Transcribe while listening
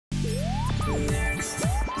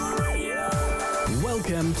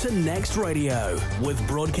Welcome to Next Radio with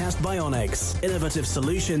Broadcast Bionics, innovative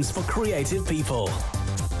solutions for creative people.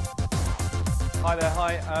 Hi there,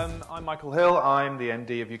 I'm Michael Hill. I'm the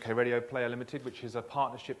MD of UK Radioplayer Limited, which is a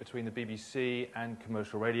partnership between the BBC and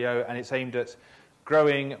commercial radio, and it's aimed at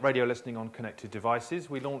growing radio listening on connected devices.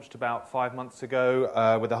 We launched about 5 months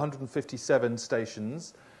ago with 157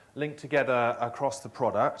 stations linked together across the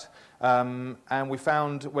product, and we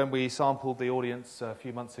found when we sampled the audience a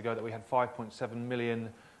few months ago that we had 5.7 million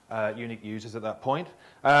unique users at that point.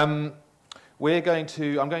 I'm going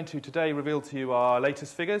to today reveal to you our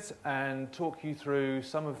latest figures and talk you through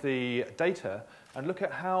some of the data and look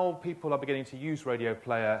at how people are beginning to use Radio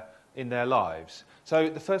Player in their lives. So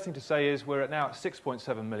the first thing to say is we're now at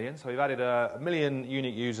 6.7 million, so we've added a million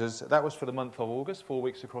unique users. That was for the month of August, 4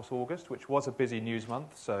 weeks across August, which was a busy news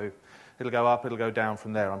month, so it'll go up, it'll go down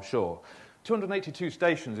from there, I'm sure. 282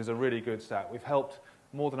 stations is a really good stat. We've helped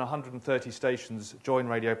more than 130 stations join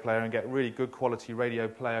Radio Player and get really good quality Radio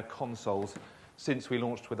Player consoles since we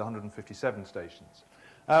launched with 157 stations.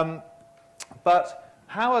 But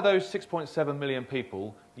how are those 6.7 million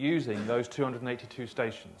people using those 282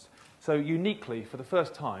 stations? So uniquely, for the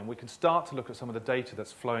first time, we can start to look at some of the data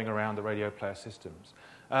that's flowing around the Radio Player systems.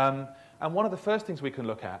 And one of the first things we can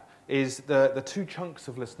look at is the two chunks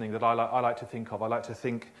of listening that I like to think of. I like to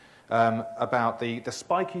think about the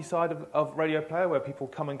spiky side of Radio Player, where people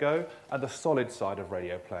come and go, and the solid side of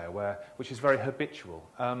Radio Player, which is very habitual.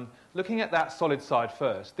 Looking at that solid side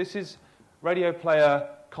first, this is Radio Player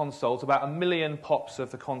consoles, about 1 million pops of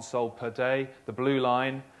the console per day, the blue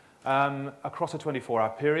line, across a 24-hour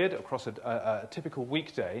period, across a typical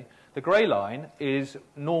weekday. The grey line is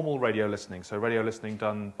normal radio listening, so radio listening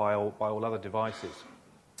done by all other devices.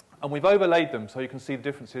 And we've overlaid them so you can see the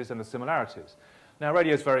differences and the similarities. Now,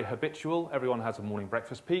 radio is very habitual. Everyone has a morning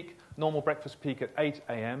breakfast peak. Normal breakfast peak at 8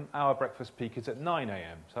 a.m. Our breakfast peak is at 9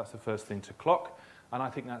 a.m. So that's the first thing to clock. And I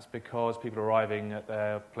think that's because people are arriving at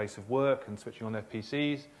their place of work and switching on their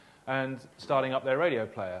PCs and starting up their Radio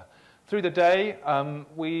Player. Through the day,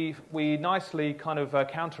 we nicely kind of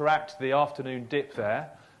counteract the afternoon dip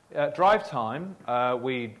there. At drive time,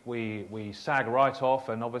 we sag right off,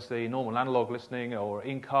 and obviously normal analog listening or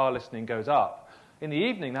in-car listening goes up. In the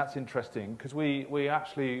evening, that's interesting, because we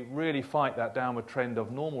actually really fight that downward trend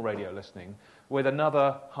of normal radio listening with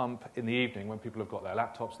another hump in the evening when people have got their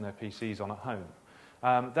laptops and their PCs on at home.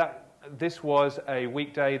 This was a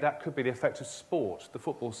weekday. That could be the effect of sport. The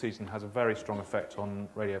football season has a very strong effect on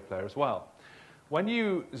Radio Player as well. When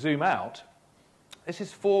you zoom out, this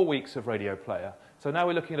is 4 weeks of Radio Player. So now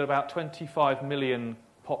we're looking at about 25 million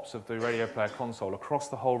pops of the Radio Player console across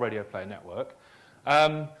the whole Radio Player network.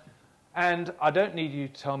 And I don't need you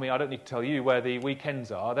to tell me, I don't need to tell you where the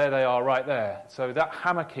weekends are. There they are right there. So that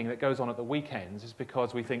hammocking that goes on at the weekends is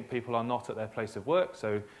because we think people are not at their place of work.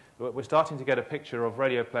 So we're starting to get a picture of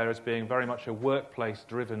Radio Player as being very much a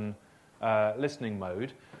workplace-driven listening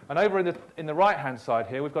mode. And over in the right-hand side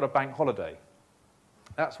here, we've got a bank holiday.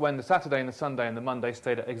 That's when the Saturday and the Sunday and the Monday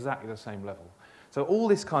stayed at exactly the same level. So all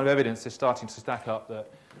this kind of evidence is starting to stack up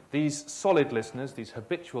that these solid listeners, these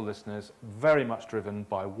habitual listeners, very much driven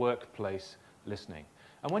by workplace listening.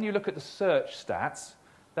 And when you look at the search stats,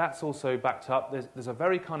 that's also backed up. There's a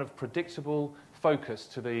very kind of predictable focus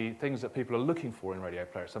to the things that people are looking for in Radio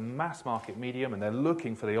Player. It's a mass market medium, and they're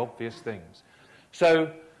looking for the obvious things.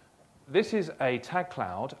 So this is a tag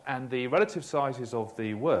cloud, and the relative sizes of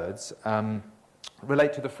the words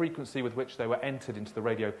relate to the frequency with which they were entered into the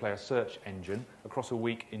Radio Player search engine across a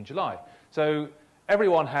week in July. So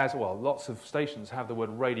everyone has, well, lots of stations have the word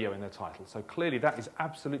radio in their title. So clearly that is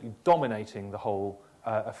absolutely dominating the whole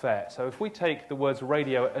affair. So if we take the words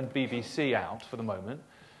radio and BBC out for the moment,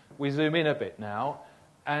 we zoom in a bit now,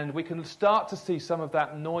 and we can start to see some of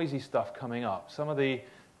that noisy stuff coming up. Some of the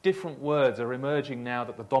different words are emerging now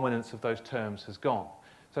that the dominance of those terms has gone.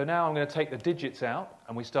 So now I'm going to take the digits out,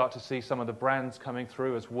 and we start to see some of the brands coming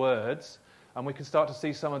through as words, and we can start to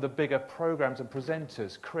see some of the bigger programs and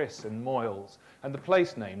presenters, Chris and Moyles, and the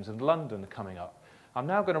place names and London coming up. I'm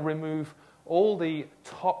now going to remove all the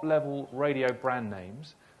top-level radio brand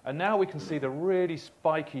names, and now we can see the really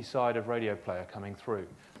spiky side of Radio Player coming through.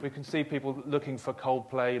 We can see people looking for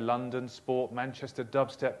Coldplay, London, Sport, Manchester,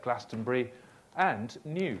 Dubstep, Glastonbury, and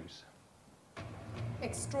news.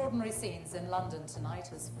 Extraordinary scenes in London tonight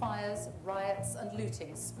as fires, riots and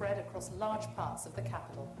looting spread across large parts of the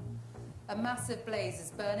capital. A massive blaze is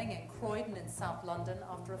burning in Croydon in South London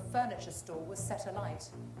after a furniture store was set alight.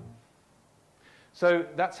 So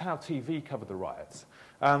that's how TV covered the riots.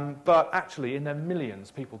 But actually, in their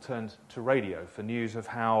millions, people turned to radio for news of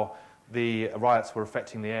how the riots were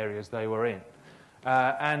affecting the areas they were in.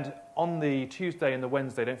 And on the Tuesday and the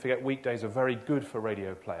Wednesday, don't forget weekdays are very good for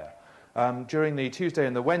Radio Player. During the Tuesday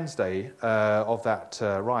and the Wednesday of that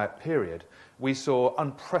riot period, we saw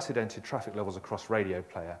unprecedented traffic levels across Radio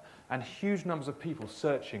Player and huge numbers of people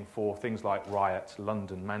searching for things like riots,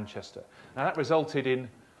 London, Manchester. Now that resulted in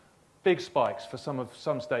big spikes for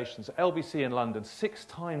some stations. LBC in London, 6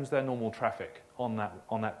 times their normal traffic on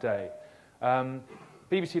that day.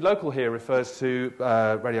 BBC Local here refers to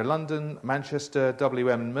Radio London, Manchester,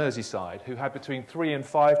 WM and Merseyside, who had between 3 and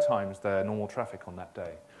 5 times their normal traffic on that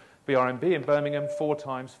day. BRMB in Birmingham, 4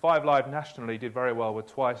 times. 5 Live nationally did very well with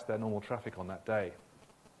twice their normal traffic on that day.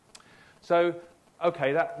 So,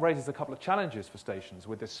 okay, that raises a couple of challenges for stations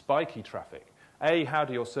with this spiky traffic. A, how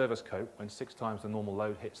do your servers cope when 6 times the normal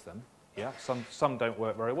load hits them? Yeah, some don't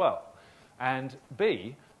work very well. And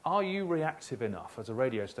B, are you reactive enough as a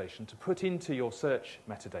radio station to put into your search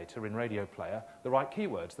metadata in Radio Player the right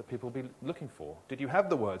keywords that people will be looking for? Did you have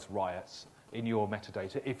the words riots in your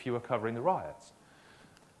metadata if you were covering the riots?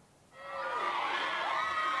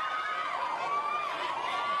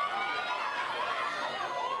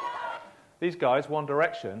 These guys, One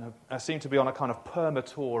Direction, seem to be on a kind of perma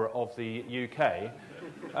tour of the UK,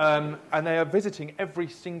 and they are visiting every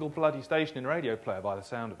single bloody station in Radio Player by the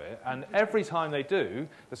sound of it, and every time they do,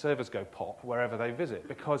 the servers go pop wherever they visit,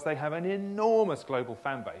 because they have an enormous global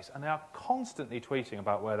fan base, and they are constantly tweeting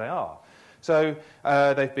about where they are. So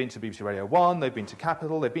they've been to BBC Radio 1, they've been to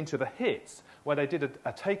Capital, they've been to The Hits, where they did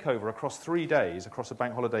a takeover across 3 days, across a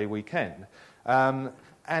bank holiday weekend.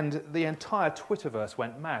 And the entire Twitterverse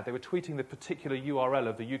went mad. They were tweeting the particular URL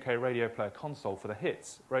of the UK Radio Player console for The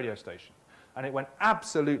Hits radio station. And it went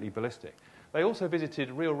absolutely ballistic. They also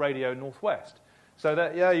visited Real Radio Northwest. So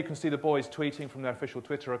that, yeah, you can see the boys tweeting from their official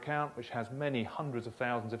Twitter account, which has many hundreds of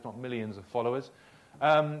thousands, if not millions, of followers.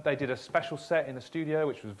 They did a special set in the studio,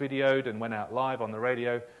 which was videoed and went out live on the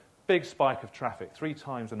radio. Big spike of traffic, 3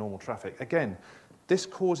 times the normal traffic. Again, this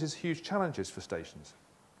causes huge challenges for stations.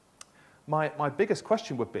 My biggest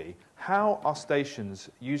question would be, how are stations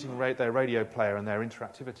using their Radio Player and their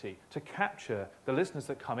interactivity to capture the listeners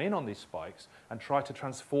that come in on these spikes and try to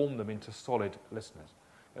transform them into solid listeners?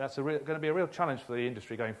 That's going to be a real challenge for the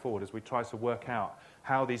industry going forward as we try to work out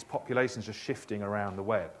how these populations are shifting around the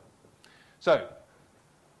web. So,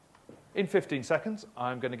 in 15 seconds,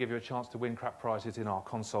 I'm going to give you a chance to win crap prizes in our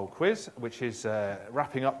console quiz, which is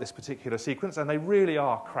wrapping up this particular sequence, and they really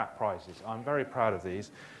are crap prizes. I'm very proud of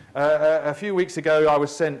these. A few weeks ago, I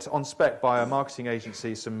was sent on spec by a marketing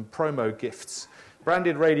agency some promo gifts,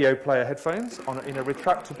 branded Radio Player headphones in a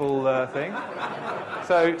retractable thing.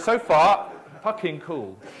 So far, fucking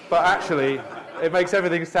cool, but actually, it makes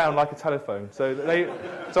everything sound like a telephone. So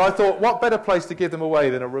I thought, what better place to give them away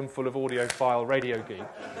than a room full of audiophile radio geek?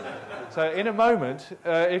 So in a moment,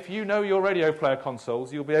 if you know your Radio Player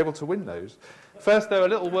consoles, you'll be able to win those. First, though, a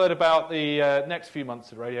little word about the next few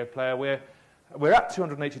months at Radio Player. We're at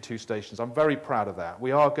 282 stations. I'm very proud of that.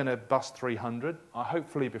 We are going to bust 300,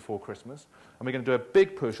 hopefully before Christmas. And we're going to do a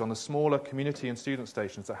big push on the smaller community and student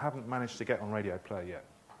stations that haven't managed to get on Radio Player yet.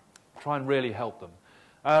 Try and really help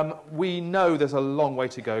them. We know there's a long way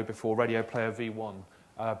to go before Radio Player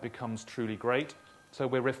V1 becomes truly great. So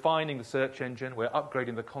we're refining the search engine, we're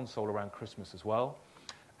upgrading the console around Christmas as well,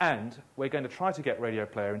 and we're going to try to get Radio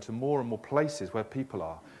Player into more and more places where people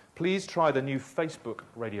are. Please try the new Facebook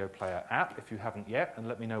Radio Player app if you haven't yet, and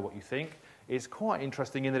let me know what you think. It's quite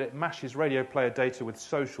interesting in that it mashes Radio Player data with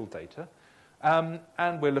social data,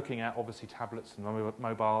 and we're looking at, obviously, tablets and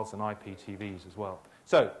mobiles and IPTVs as well.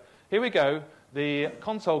 So, here we go, the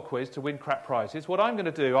console quiz to win crap prizes. What I'm going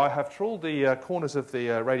to do, I have trawled the corners of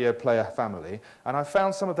the Radio Player family, and I've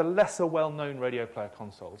found some of the lesser well-known Radio Player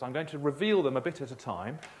consoles. I'm going to reveal them a bit at a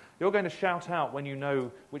time. You're going to shout out when you know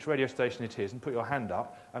which radio station it is and put your hand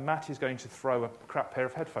up, and Matt is going to throw a crap pair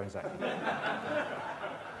of headphones at you.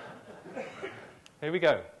 Here we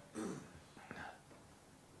go.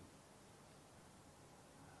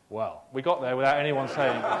 Well, we got there without anyone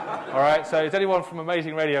saying. All right, so is anyone from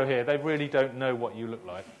Amazing Radio here? They really don't know what you look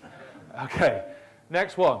like. Okay,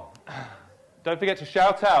 next one. Don't forget to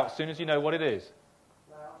shout out as soon as you know what it is.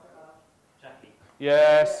 Jackie.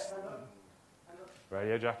 Yes.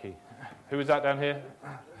 Radio Jackie. Who is that down here?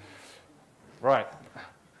 Right.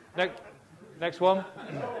 Next one.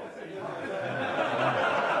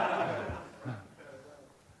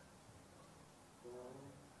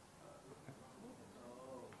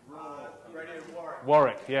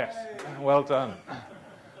 Warwick, yes. Well done.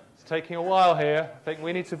 It's taking a while here. I think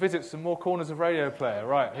we need to visit some more corners of Radio Player.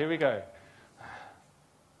 Right, here we go.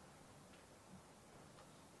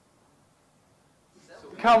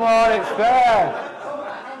 Come on, it's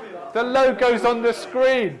there. The logo's on the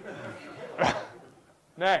screen.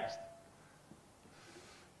 Next.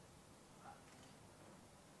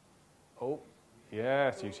 Oh,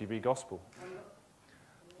 yes, UCB Gospel.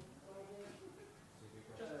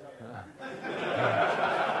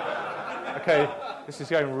 Okay, this is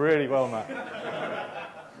going really well, Matt.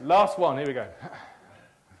 Last one, here we go.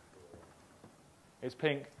 It's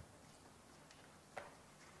pink.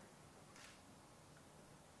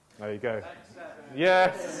 There you go.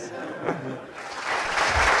 Yes.